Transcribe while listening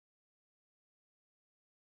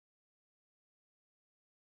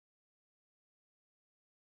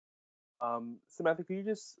Samantha, could you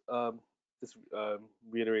just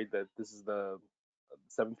reiterate that this is the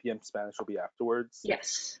 7 p.m. Spanish will be afterwards?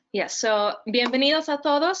 Yes, yes. So, bienvenidos a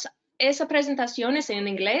todos. Esa presentación es en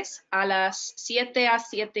inglés. A las 7 a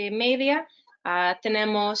 7:30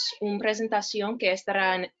 tenemos una presentación que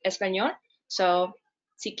estará en español. So,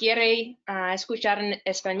 si quiere escuchar en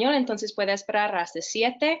español, entonces puede esperar hasta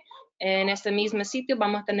 7. En este mismo sitio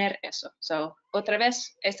vamos a tener eso. So, otra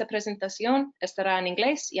vez, esta presentación estará en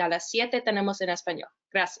inglés y a las 7 tenemos en español.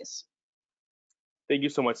 Gracias. Thank you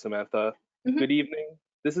so much, Samantha. Good evening.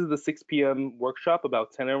 This is the 6 p.m. workshop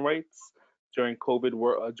about tenant rights during COVID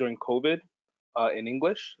in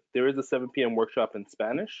English. There is a 7 p.m. workshop in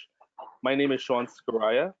Spanish. My name is Sean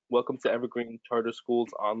Scaraya. Welcome to Evergreen Charter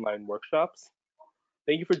School's online workshops.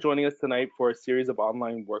 Thank you for joining us tonight for a series of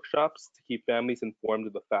online workshops to keep families informed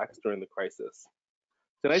of the facts during the crisis.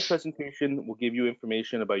 Tonight's presentation will give you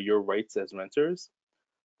information about your rights as renters.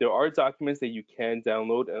 There are documents that you can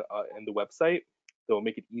download in the website that will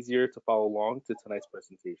make it easier to follow along to tonight's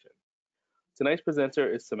presentation. Tonight's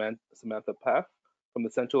presenter is Samantha Pfaff from the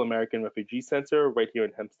Central American Refugee Center right here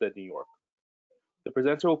in Hempstead, New York. The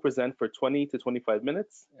presenter will present for 20 to 25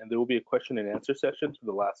 minutes, and there will be a question and answer session for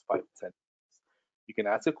the last 5 to 10 minutes. You can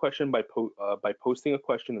ask a question by posting a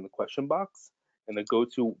question in the question box in the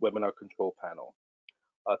go-to webinar control panel.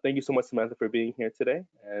 Thank you so much, Samantha, for being here today,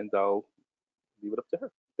 and I'll leave it up to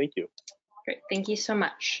her. Thank you. Great, thank you so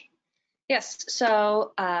much. Yes,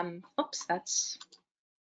 so, oops, that's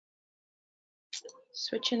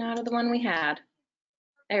switching out of the one we had.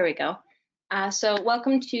 There we go. So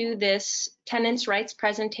welcome to this Tenants Rights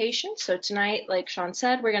presentation. So tonight, like Sean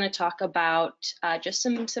said, we're going to talk about just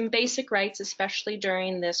some basic rights, especially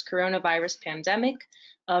during this coronavirus pandemic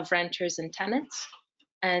of renters and tenants.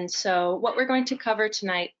 And so what we're going to cover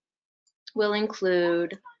tonight will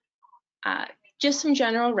include just some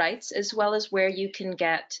general rights, as well as where you can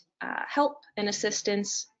get help and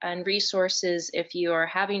assistance and resources if you are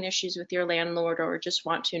having issues with your landlord or just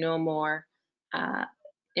want to know more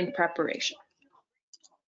in preparation.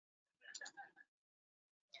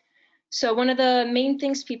 So one of the main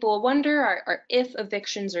things people wonder are if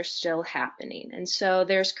evictions are still happening. And so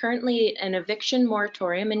there's currently an eviction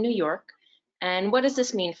moratorium in New York. And what does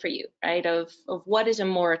this mean for you, right? Of what is a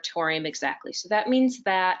moratorium exactly? So that means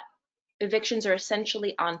that evictions are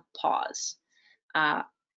essentially on pause.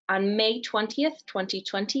 On May 20th,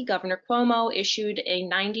 2020, Governor Cuomo issued a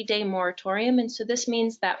 90-day moratorium. And so this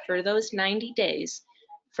means that for those 90 days,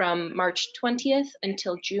 from March 20th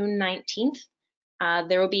until June 19th,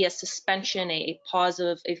 there will be a suspension, a pause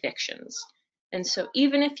of evictions. And so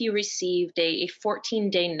even if you received a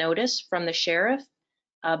 14-day notice from the sheriff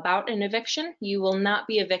about an eviction, you will not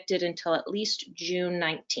be evicted until at least June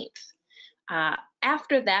 19th.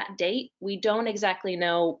 After that date, we don't exactly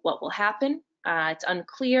know what will happen. It's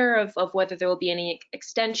unclear of whether there will be any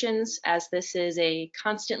extensions, as this is a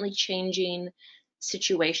constantly changing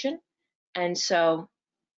situation. And so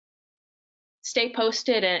stay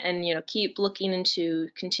posted and keep looking into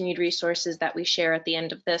continued resources that we share at the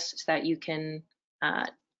end of this so that you can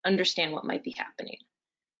understand what might be happening.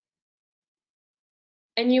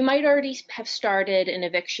 And you might already have started an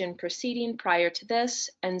eviction proceeding prior to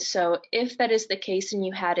this. And so if that is the case and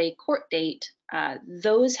you had a court date,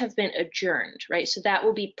 those have been adjourned, right? So that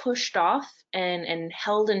will be pushed off and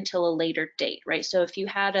held until a later date, right? So if you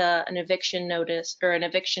had an eviction notice or an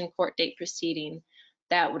eviction court date proceeding,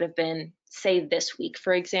 that would have been, say, this week,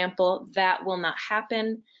 for example, that will not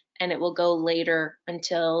happen, and it will go later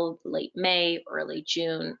until late May, early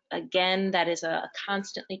June. Again, that is a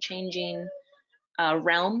constantly changing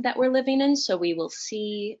realm that we're living in, so we will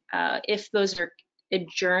see if those are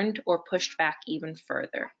adjourned or pushed back even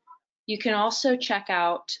further. You can also check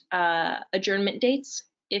out adjournment dates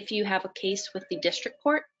if you have a case with the district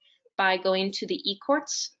court by going to the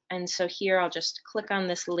e-courts. And so here I'll just click on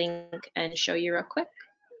this link and show you real quick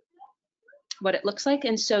what it looks like.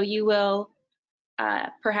 And so you will,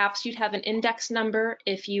 perhaps you'd have an index number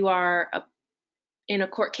if you are in a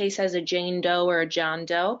court case as a Jane Doe or a John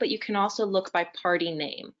Doe, but you can also look by party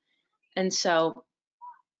name. And so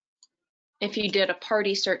if you did a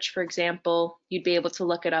party search, for example, you'd be able to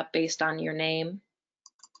look it up based on your name.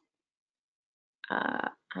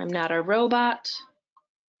 I'm not a robot.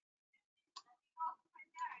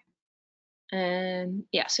 And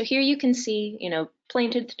yeah, so here you can see,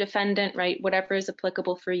 plaintiff, defendant, right? Whatever is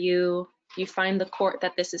applicable for you. You find the court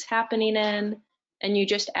that this is happening in, and you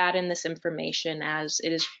just add in this information as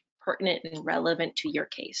it is pertinent and relevant to your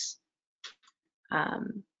case.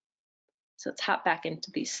 So let's hop back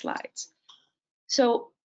into these slides. So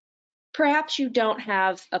Perhaps you don't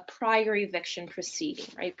have a prior eviction proceeding,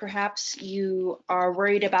 right? Perhaps you are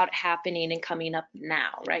worried about it happening and coming up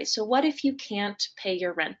now, right? So what if you can't pay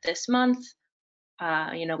your rent this month?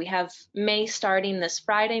 We have May starting this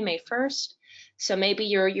Friday, May 1st. So maybe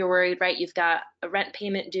you're worried, right? You've got a rent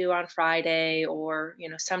payment due on Friday, or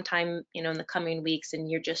sometime in the coming weeks,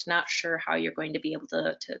 and you're just not sure how you're going to be able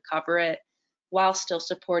to cover it while still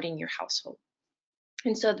supporting your household.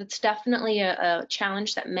 And so that's definitely a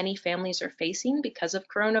challenge that many families are facing because of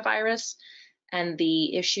coronavirus and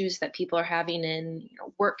the issues that people are having in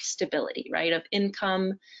work stability, right? Of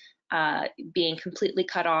income being completely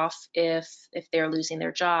cut off if they're losing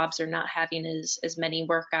their jobs or not having as many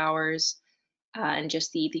work hours, and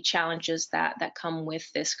just the challenges that come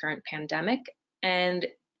with this current pandemic. And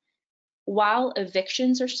while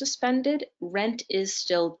evictions are suspended, rent is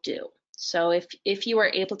still due. So if you are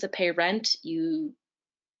able to pay rent, you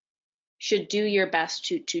should do your best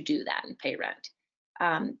to do that and pay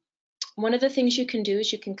rent. One of the things you can do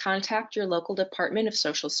is you can contact your local Department of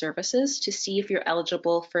Social Services to see if you're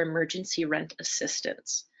eligible for emergency rent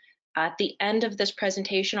assistance. At the end of this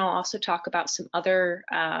presentation, I'll also talk about some other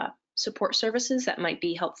support services that might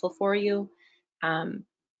be helpful for you.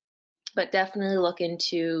 But definitely look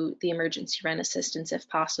into the emergency rent assistance if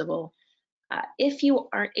possible. If you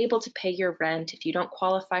aren't able to pay your rent, if you don't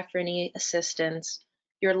qualify for any assistance,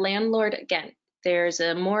 your landlord, again, there's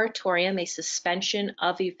a moratorium, a suspension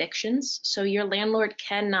of evictions. So your landlord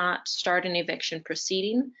cannot start an eviction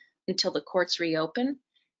proceeding until the courts reopen.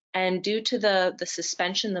 And due to the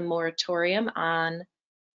suspension, the moratorium on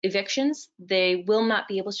evictions, they will not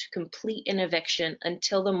be able to complete an eviction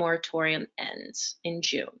until the moratorium ends in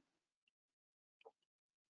June.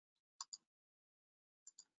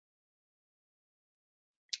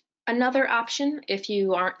 Another option, if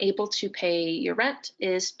you aren't able to pay your rent,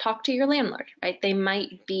 is talk to your landlord, right? They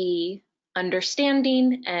might be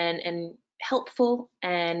understanding and helpful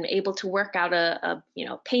and able to work out a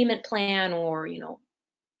payment plan, or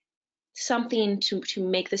something to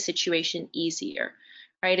make the situation easier,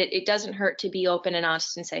 right? It doesn't hurt to be open and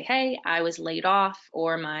honest and say, hey, I was laid off,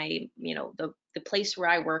 or my the place where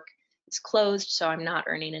I work is closed, so I'm not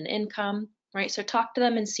earning an income, right? So talk to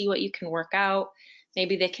them and see what you can work out.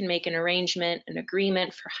 Maybe they can make an arrangement, an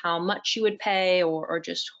agreement for how much you would pay, or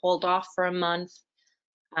just hold off for a month.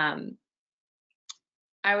 I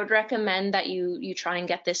would recommend that you try and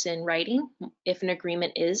get this in writing if an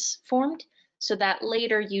agreement is formed, so that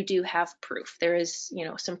later you do have proof. There is,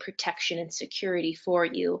 some protection and security for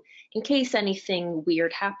you in case anything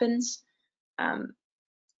weird happens.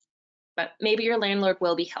 But maybe your landlord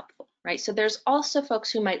will be helpful, right? So there's also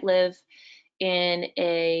folks who might live in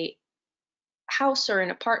a house or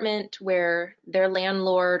an apartment where their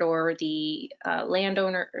landlord or the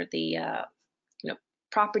landowner or the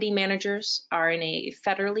property managers are in a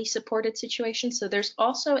federally supported situation. So there's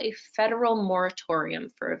also a federal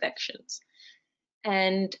moratorium for evictions.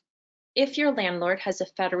 And if your landlord has a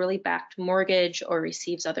federally backed mortgage or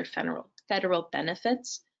receives other federal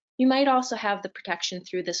benefits, you might also have the protection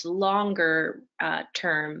through this longer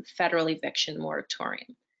term federal eviction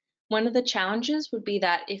moratorium. One of the challenges would be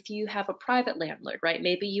that if you have a private landlord, right?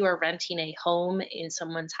 Maybe you are renting a home in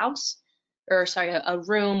someone's house, or sorry, a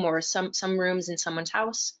room or some rooms in someone's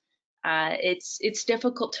house. It's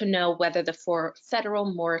difficult to know whether the federal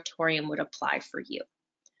moratorium would apply for you.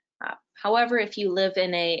 However, if you live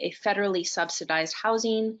in a federally subsidized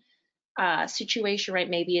housing situation, right?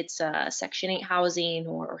 Maybe it's Section 8 housing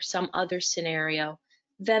or some other scenario,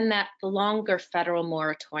 then that longer federal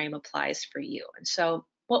moratorium applies for you. And so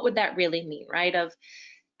what would that really mean, right? Of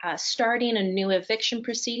starting a new eviction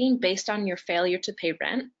proceeding based on your failure to pay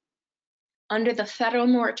rent. Under the federal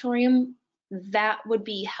moratorium, that would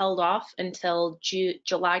be held off until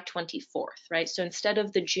July 24th, right? So instead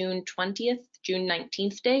of the June 20th, June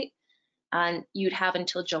 19th date, you'd have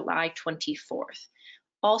until July 24th.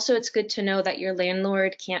 Also, it's good to know that your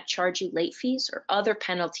landlord can't charge you late fees or other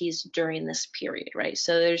penalties during this period, right?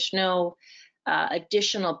 So there's no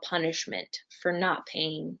additional punishment for not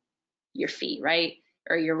paying your fee, right?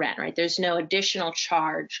 Or your rent, right? There's no additional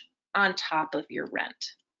charge on top of your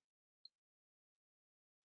rent.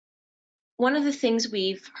 One of the things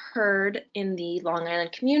we've heard in the Long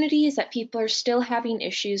Island community is that people are still having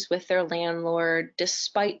issues with their landlord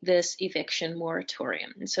despite this eviction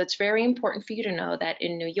moratorium. And so it's very important for you to know that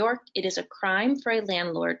in New York, it is a crime for a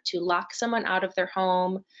landlord to lock someone out of their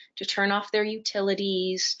home, to turn off their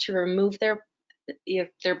utilities, to remove their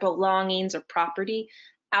belongings or property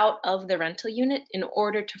out of the rental unit in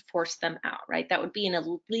order to force them out, right? That would be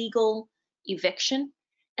an illegal eviction.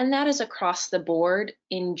 And that is across the board,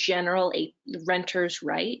 in general, a renter's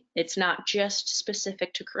right. It's not just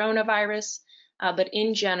specific to coronavirus, but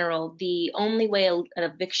in general, the only way an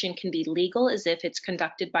eviction can be legal is if it's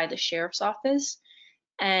conducted by the sheriff's office.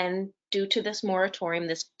 And due to this moratorium,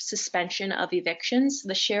 this suspension of evictions,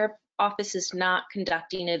 the sheriff's office is not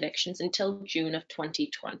conducting evictions until June of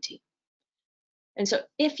 2020. And so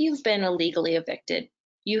if you've been illegally evicted,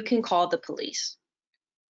 you can call the police.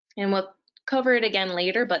 And we'll cover it again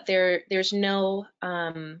later, but there's no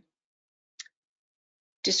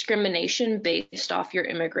discrimination based off your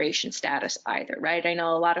immigration status either, right? I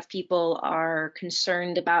know a lot of people are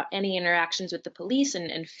concerned about any interactions with the police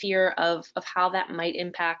and fear of how that might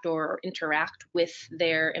impact or interact with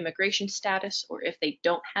their immigration status, or if they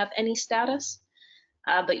don't have any status,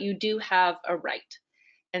 but you do have a right.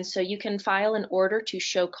 And so you can file an order to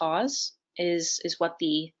show cause is what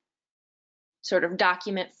the sort of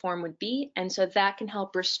document form would be. And so that can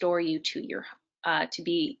help restore you to your to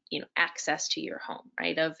be, access to your home,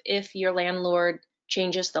 right? Of if your landlord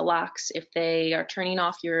changes the locks, if they are turning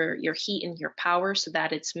off your heat and your power so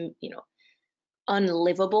that it's,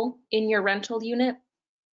 unlivable in your rental unit,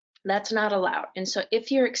 that's not allowed. And so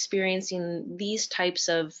if you're experiencing these types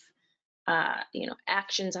of,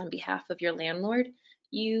 actions on behalf of your landlord,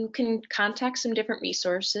 you can contact some different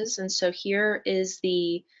resources. And so here is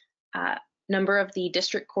the number of the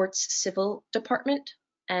District Court's Civil Department,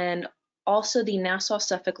 and also the Nassau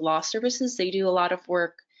Suffolk Law Services. They do a lot of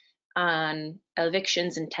work on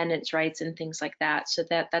evictions and tenants' rights and things like that. So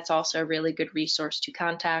that's also a really good resource to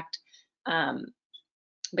contact. But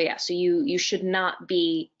yeah, so you should not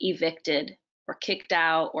be evicted or kicked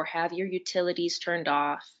out or have your utilities turned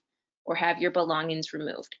off or have your belongings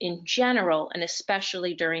removed in general, and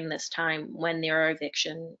especially during this time when there are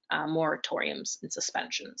eviction moratoriums and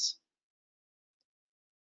suspensions.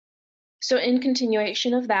 So in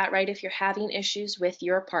continuation of that, right, if you're having issues with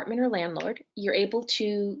your apartment or landlord, you're able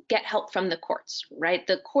to get help from the courts, right?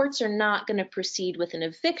 The courts are not going to proceed with an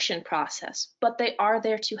eviction process, but they are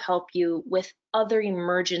there to help you with other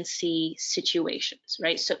emergency situations,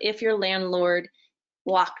 right? So if your landlord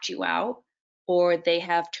locked you out, or they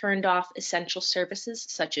have turned off essential services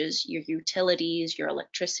such as your utilities, your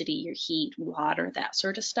electricity, your heat, water, that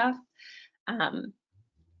sort of stuff,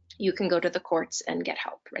 you can go to the courts and get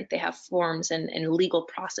help, right? They have forms and legal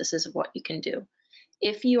processes of what you can do.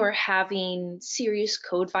 If you are having serious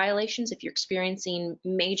code violations, if you're experiencing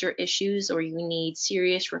major issues or you need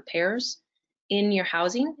serious repairs in your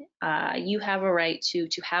housing, you have a right to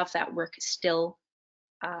have that work still,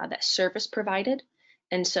 that service provided.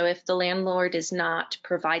 And so if the landlord is not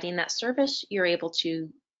providing that service, you're able to,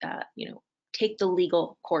 take the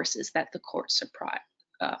legal courses that the court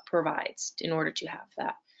provides in order to have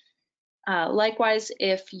that. Likewise,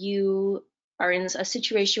 if you are in a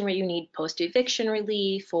situation where you need post-eviction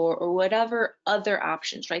relief or whatever other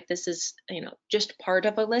options, right? This is, just part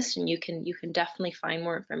of a list, and you can definitely find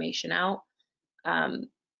more information out,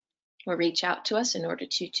 or reach out to us in order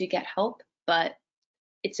to get help. But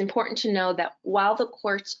it's important to know that while the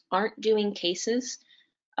courts aren't doing cases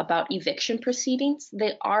about eviction proceedings,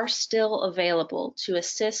 they are still available to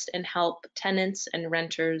assist and help tenants and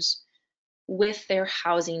renters with their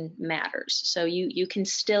housing matters. So you can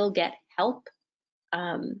still get help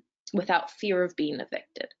without fear of being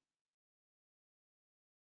evicted.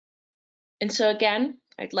 And so again,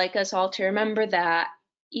 I'd like us all to remember that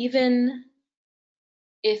even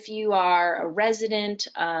if you are a resident,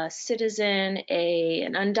 a citizen,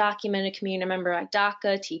 an undocumented community member, a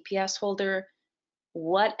DACA, TPS holder,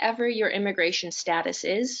 whatever your immigration status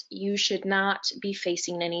is, you should not be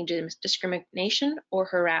facing any discrimination or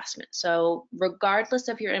harassment. So regardless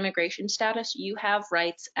of your immigration status, you have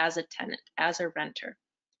rights as a tenant, as a renter.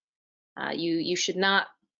 You should not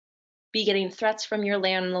be getting threats from your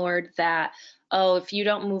landlord that, oh, if you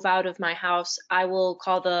don't move out of my house, I will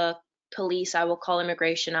call the police, I will call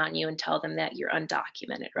immigration on you and tell them that you're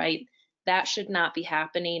undocumented, right? That should not be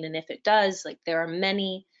happening. And if it does, like, there are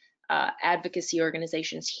many advocacy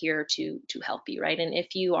organizations here to help you, right? And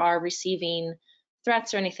if you are receiving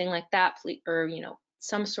threats or anything like that, or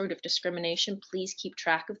some sort of discrimination, please keep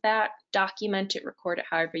track of that, document it, record it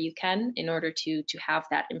however you can in order to have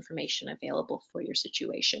that information available for your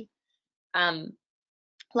situation.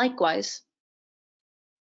 Likewise,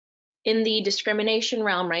 in the discrimination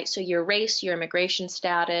realm, right? So your race, your immigration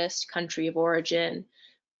status, country of origin,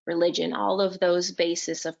 religion, all of those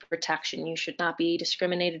bases of protection, you should not be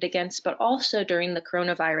discriminated against. But also during the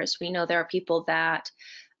coronavirus, we know there are people that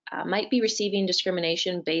might be receiving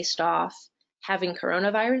discrimination based off having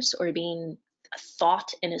coronavirus or being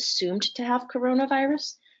thought and assumed to have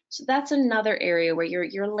coronavirus. So that's another area where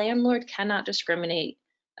your landlord cannot discriminate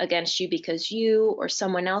against you because you or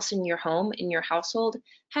someone else in your home, in your household,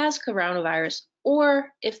 has coronavirus,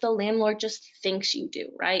 or if the landlord just thinks you do,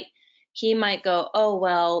 right? He might go, oh,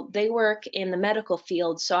 well, they work in the medical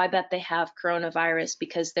field, so I bet they have coronavirus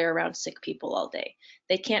because they're around sick people all day.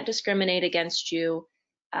 They can't discriminate against you.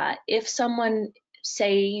 If someone,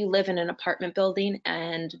 say you live in an apartment building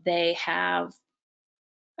and they have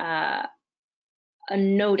uh, a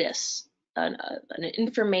notice, an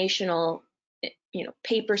informational,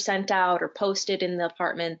 paper sent out or posted in the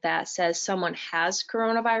apartment that says someone has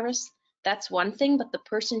coronavirus, that's one thing, but the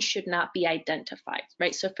person should not be identified,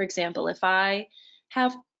 right? So for example, if I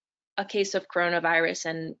have a case of coronavirus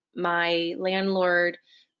and my landlord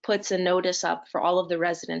puts a notice up for all of the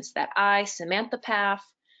residents that I, Samantha Pfaff,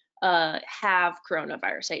 have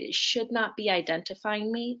coronavirus, it should not be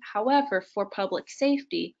identifying me. However, for public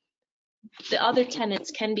safety, the other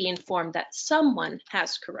tenants can be informed that someone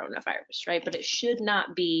has coronavirus, right? But it should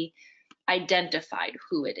not be identified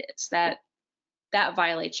who it is. That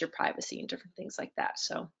violates your privacy and different things like that.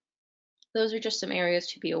 So those are just some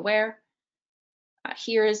areas to be aware.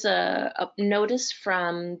 Here is a notice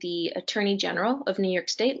from the Attorney General of New York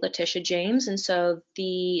State, Letitia James. And so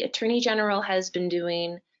the Attorney General has been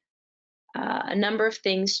doing a number of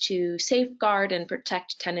things to safeguard and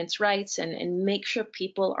protect tenants' rights and make sure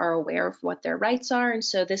people are aware of what their rights are. And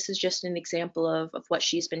so this is just an example of what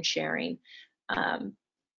she's been sharing.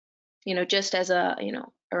 Just as a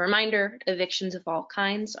reminder, evictions of all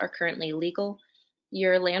kinds are currently illegal.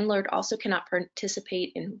 Your landlord also cannot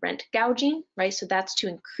participate in rent gouging, right? So that's to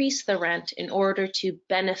increase the rent in order to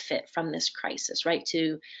benefit from this crisis, right?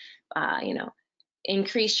 To,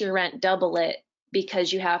 increase your rent, double it,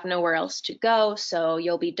 because you have nowhere else to go, so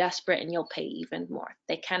you'll be desperate and you'll pay even more.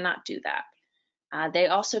 They cannot do that. They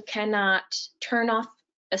also cannot turn off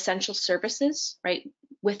essential services, right?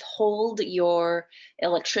 Withhold your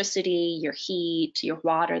electricity, your heat, your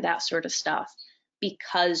water, that sort of stuff,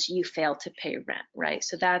 because you fail to pay rent, right?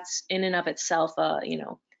 So that's in and of itself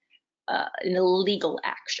an illegal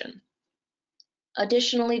action.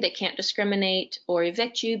 Additionally, they can't discriminate or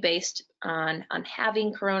evict you based on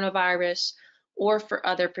having coronavirus or for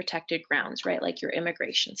other protected grounds, right, like your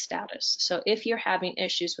immigration status. So if you're having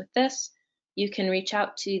issues with this, you can reach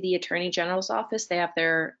out to the Attorney General's office. They have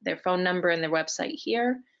their phone number and their website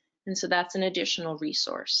here. And so that's an additional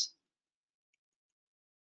resource.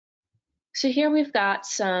 So here we've got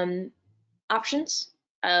some options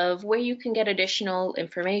of where you can get additional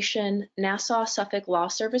information. Nassau Suffolk Law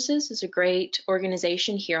Services is a great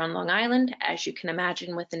organization here on Long Island. As you can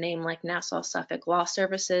imagine, with a name like Nassau Suffolk Law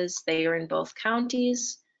Services, they are in both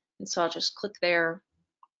counties. And so I'll just click their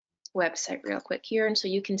website real quick here, and so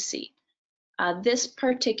you can see. This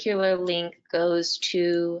particular link goes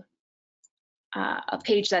to a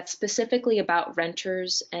page that's specifically about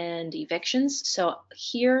renters and evictions. So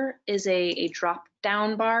here is a drop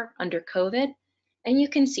down bar under COVID, and you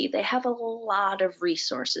can see they have a lot of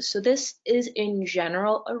resources. So this is in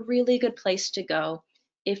general a really good place to go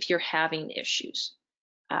if you're having issues.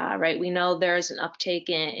 Right, we know there's an uptake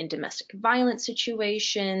in domestic violence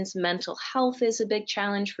situations. Mental health is a big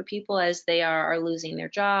challenge for people as they are losing their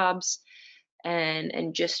jobs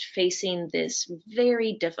and just facing this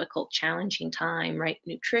very difficult, challenging time, right?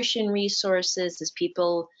 Nutrition resources, as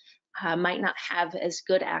people might not have as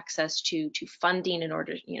good access to funding in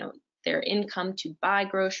order, their income to buy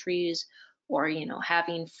groceries, or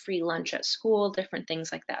having free lunch at school, different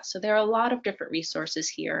things like that. So there are a lot of different resources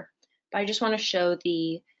here, but I just want to show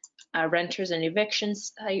the renters and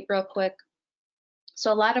evictions site real quick.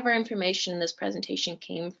 So a lot of our information in this presentation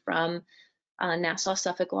came from Nassau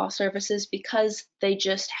Suffolk Law Services, because they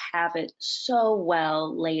just have it so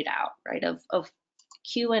well laid out, right? Of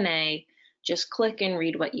Q&A, just click and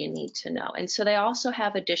read what you need to know. And so they also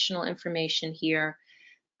have additional information here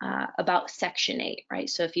about Section 8, right?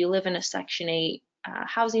 So if you live in a Section 8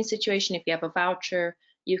 housing situation, if you have a voucher,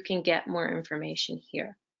 you can get more information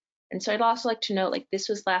here. And so I'd also like to note, like, this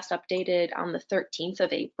was last updated on the 13th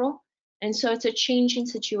of April. And so it's a changing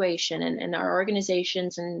situation, and our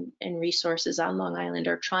organizations and resources on Long Island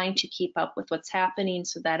are trying to keep up with what's happening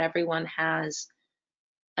so that everyone has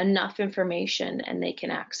enough information and they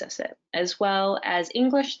can access it. As well as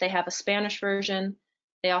English, they have a Spanish version.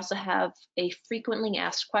 They also have a frequently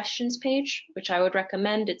asked questions page, which I would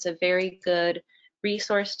recommend. It's a very good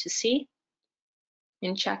resource to see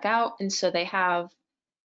and check out. And so they have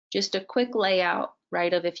just a quick layout,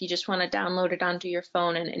 right, of if you just want to download it onto your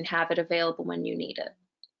phone and have it available when you need it.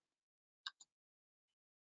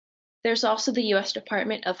 There's also the U.S.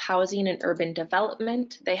 Department of Housing and Urban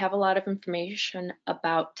Development. They have a lot of information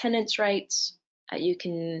about tenants' rights. You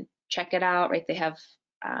can check it out, right? They have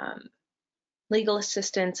legal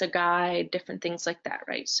assistance, a guide, different things like that,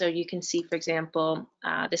 right? So you can see, for example,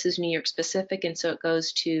 this is New York specific, and so it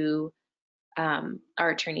goes to our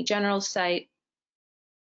Attorney General's site,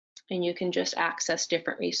 and you can just access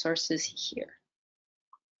different resources here.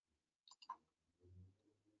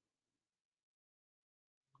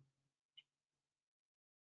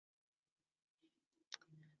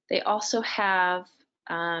 They also have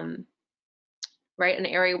right, an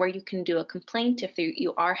area where you can do a complaint if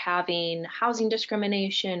you are having housing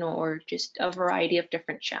discrimination or just a variety of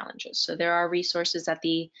different challenges. So there are resources at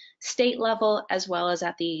the state level as well as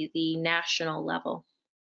at the national level.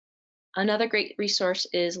 Another great resource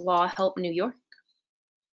is Law Help New York.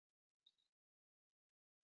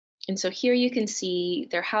 And so here you can see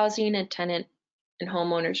their housing and tenant and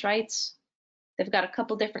homeowners' rights. They've got a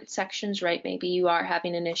couple different sections, right? Maybe you are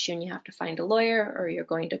having an issue and you have to find a lawyer or you're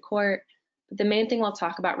going to court. But the main thing we'll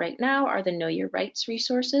talk about right now are the Know Your Rights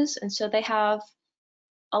resources. And so they have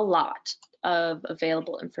a lot of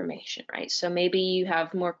available information, right? So maybe you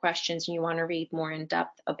have more questions and you want to read more in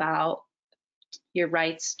depth about your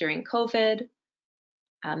rights during COVID.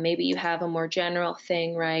 Maybe you have a more general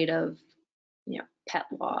thing, right, of pet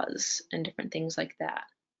laws and different things like that.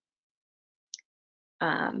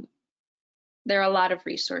 There are a lot of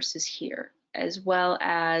resources here, as well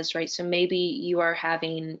as, right, so maybe you are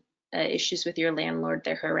having issues with your landlord,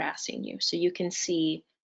 they're harassing you. So you can see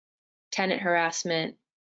tenant harassment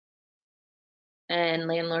and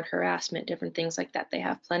landlord harassment, different things like that. They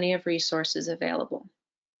have plenty of resources available.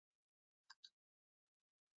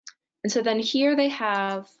 And so then here they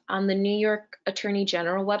have on the New York Attorney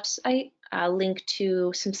General website a link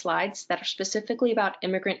to some slides that are specifically about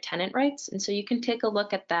immigrant tenant rights. And so you can take a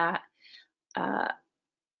look at that.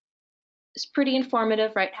 It's pretty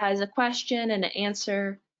informative, right? Has a question and an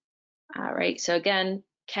answer, right? So again,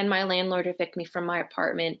 can my landlord evict me from my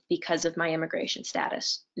apartment because of my immigration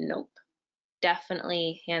status? Nope.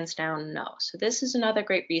 Definitely, hands down, no. So this is another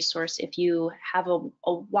great resource if you have a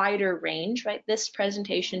wider range, right? This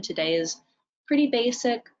presentation today is pretty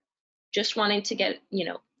basic, just wanting to get,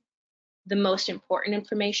 the most important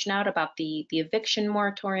information out about the eviction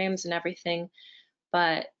moratoriums and everything,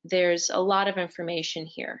 but there's a lot of information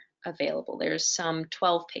here available. There's some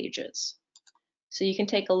 12 pages. So you can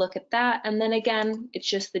take a look at that. And then again, it's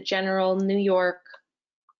just the general New York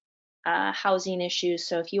housing issues.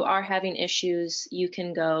 So if you are having issues, you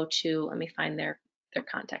can go to, let me find their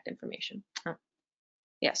contact information. Oh.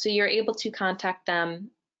 Yeah, so you're able to contact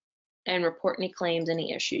them and report any claims,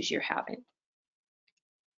 any issues you're having.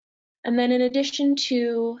 And then in addition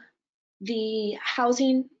to the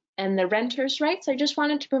housing and the renters' rights, I just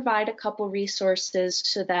wanted to provide a couple resources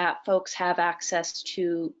so that folks have access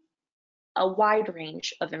to a wide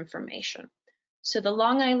range of information. So the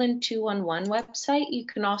Long Island 211 website, you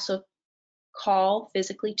can also call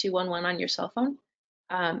physically 211 on your cell phone.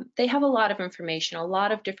 They have a lot of information, a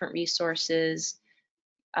lot of different resources.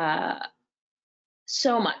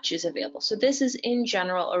 So much is available. So this is in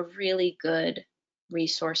general a really good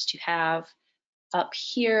resource to have. Up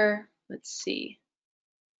here, let's see.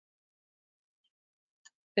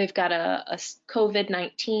 They've got a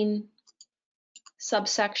COVID-19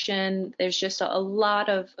 subsection. There's just a lot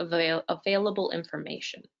of available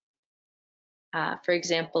information. For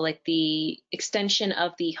example, like the extension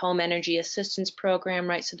of the Home Energy Assistance Program,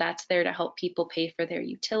 right? So that's there to help people pay for their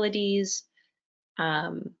utilities.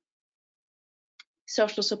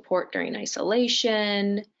 Social support during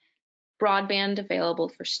isolation, broadband available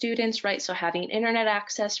for students, right? So having internet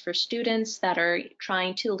access for students that are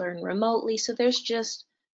trying to learn remotely. So there's just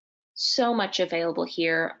so much available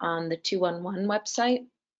here on the 211 website.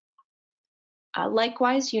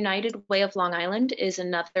 Likewise, United Way of Long Island is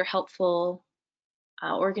another helpful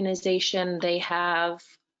organization. They have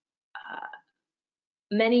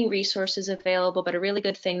many resources available, but a really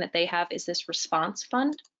good thing that they have is this response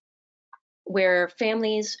fund, where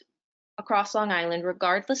families across Long Island,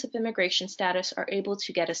 regardless of immigration status, are able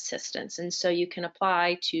to get assistance. And so you can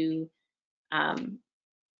apply to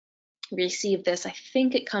receive this. I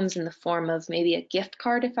think it comes in the form of maybe a gift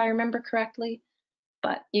card, if I remember correctly,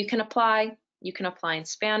 but you can apply in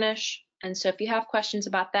Spanish. And so if you have questions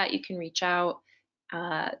about that, you can reach out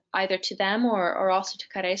either to them or also to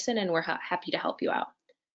CARECEN, and we're happy to help you out.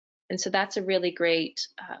 And so that's a really great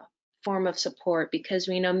form of support, because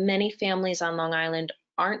we know many families on Long Island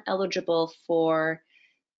aren't eligible for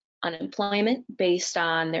unemployment based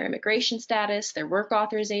on their immigration status, their work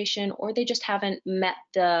authorization, or they just haven't met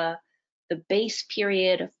the the base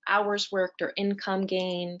period of hours worked or income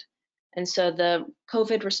gained. And so the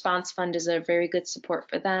COVID Response Fund is a very good support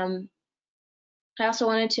for them. I also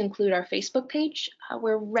wanted to include our Facebook page.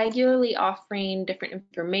 We're regularly offering different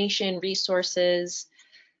information, resources.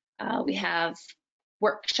 We have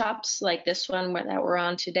workshops like this one that we're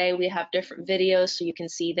on today. We have different videos so you can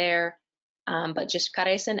see there, but just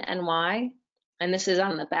CARECEN NY, and this is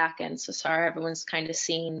on the back end, so sorry everyone's kind of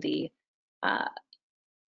seeing the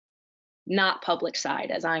not public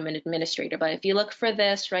side as I'm an administrator, but if you look for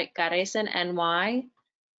this, right, CARECEN NY,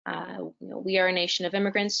 we are a nation of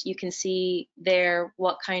immigrants. You can see there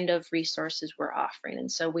what kind of resources we're offering,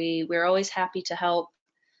 and so we're always happy to help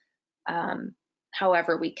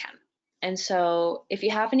however we can. And so if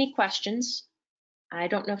you have any questions, I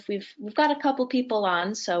don't know if we've got a couple people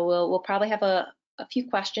on, so we'll probably have a few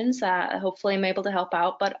questions that hopefully I'm able to help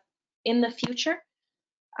out. But in the future,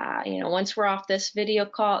 once we're off this video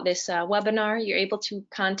call, this webinar, you're able to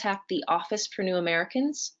contact the Office for New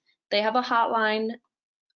Americans. They have a hotline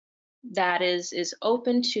that is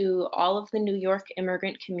open to all of the New York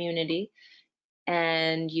immigrant community,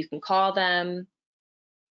 and you can call them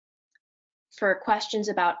for questions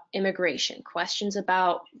about immigration, questions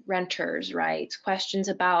about renters' rights, questions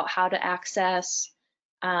about how to access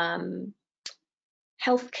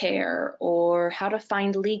healthcare, or how to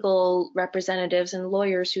find legal representatives and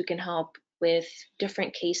lawyers who can help with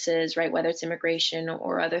different cases, right? Whether it's immigration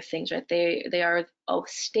or other things, right? They are a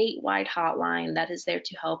statewide hotline that is there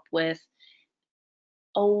to help with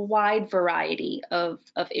a wide variety of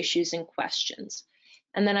issues and questions.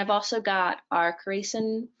 And then I've also got our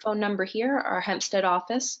CARECEN phone number here, our Hempstead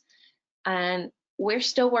office, and we're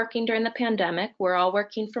still working during the pandemic. We're all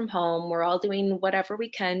working from home. We're all doing whatever we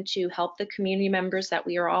can to help the community members that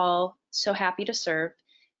we are all so happy to serve.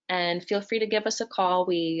 And feel free to give us a call.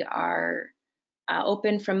 We are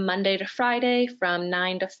open from Monday to Friday from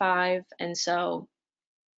 9 to 5, and so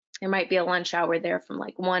there might be a lunch hour there from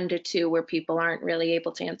like 1 to 2 where people aren't really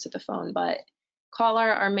able to answer the phone, but call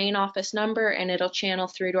our main office number and it'll channel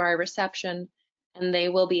through to our reception, and they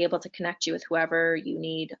will be able to connect you with whoever you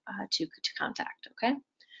need to contact, okay?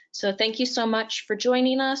 So thank you so much for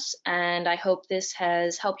joining us, and I hope this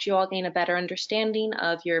has helped you all gain a better understanding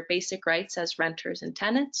of your basic rights as renters and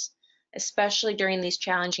tenants, especially during these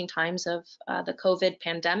challenging times of the COVID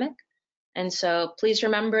pandemic. And so please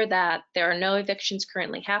remember that there are no evictions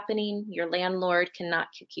currently happening. Your landlord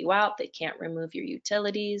cannot kick you out. They can't remove your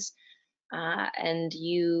utilities. And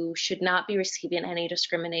you should not be receiving any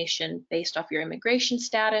discrimination based off your immigration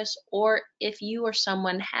status, or if you or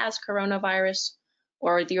someone has coronavirus,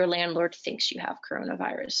 or your landlord thinks you have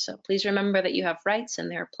coronavirus. So please remember that you have rights, and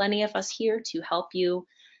there are plenty of us here to help you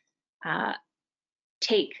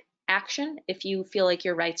take action if you feel like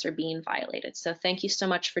your rights are being violated. So thank you so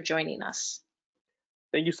much for joining us.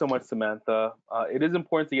 Thank you so much, Samantha. It is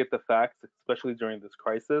important to get the facts, especially during this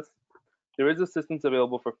crisis. There is assistance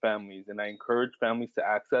available for families, and I encourage families to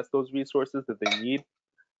access those resources that they need.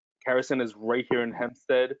 CARECEN is right here in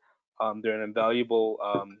Hempstead. They're an invaluable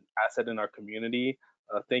asset in our community.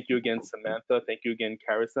 Thank you again, Samantha. Thank you again,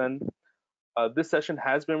 CARECEN. This session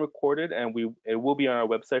has been recorded, and it will be on our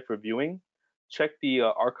website for viewing. Check the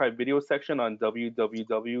archive video section on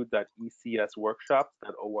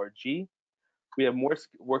www.ecsworkshops.org. We have more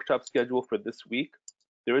workshops scheduled for this week.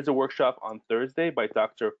 There is a workshop on Thursday by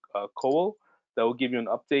Dr. Cole that will give you an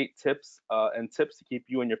update, tips to keep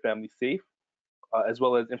you and your family safe, as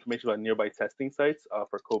well as information about nearby testing sites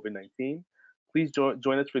for COVID-19. Please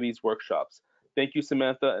join us for these workshops. Thank you,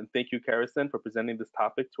 Samantha, and thank you, CARECEN, for presenting this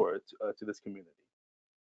topic to this community.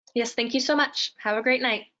 Yes, thank you so much. Have a great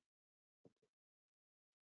night.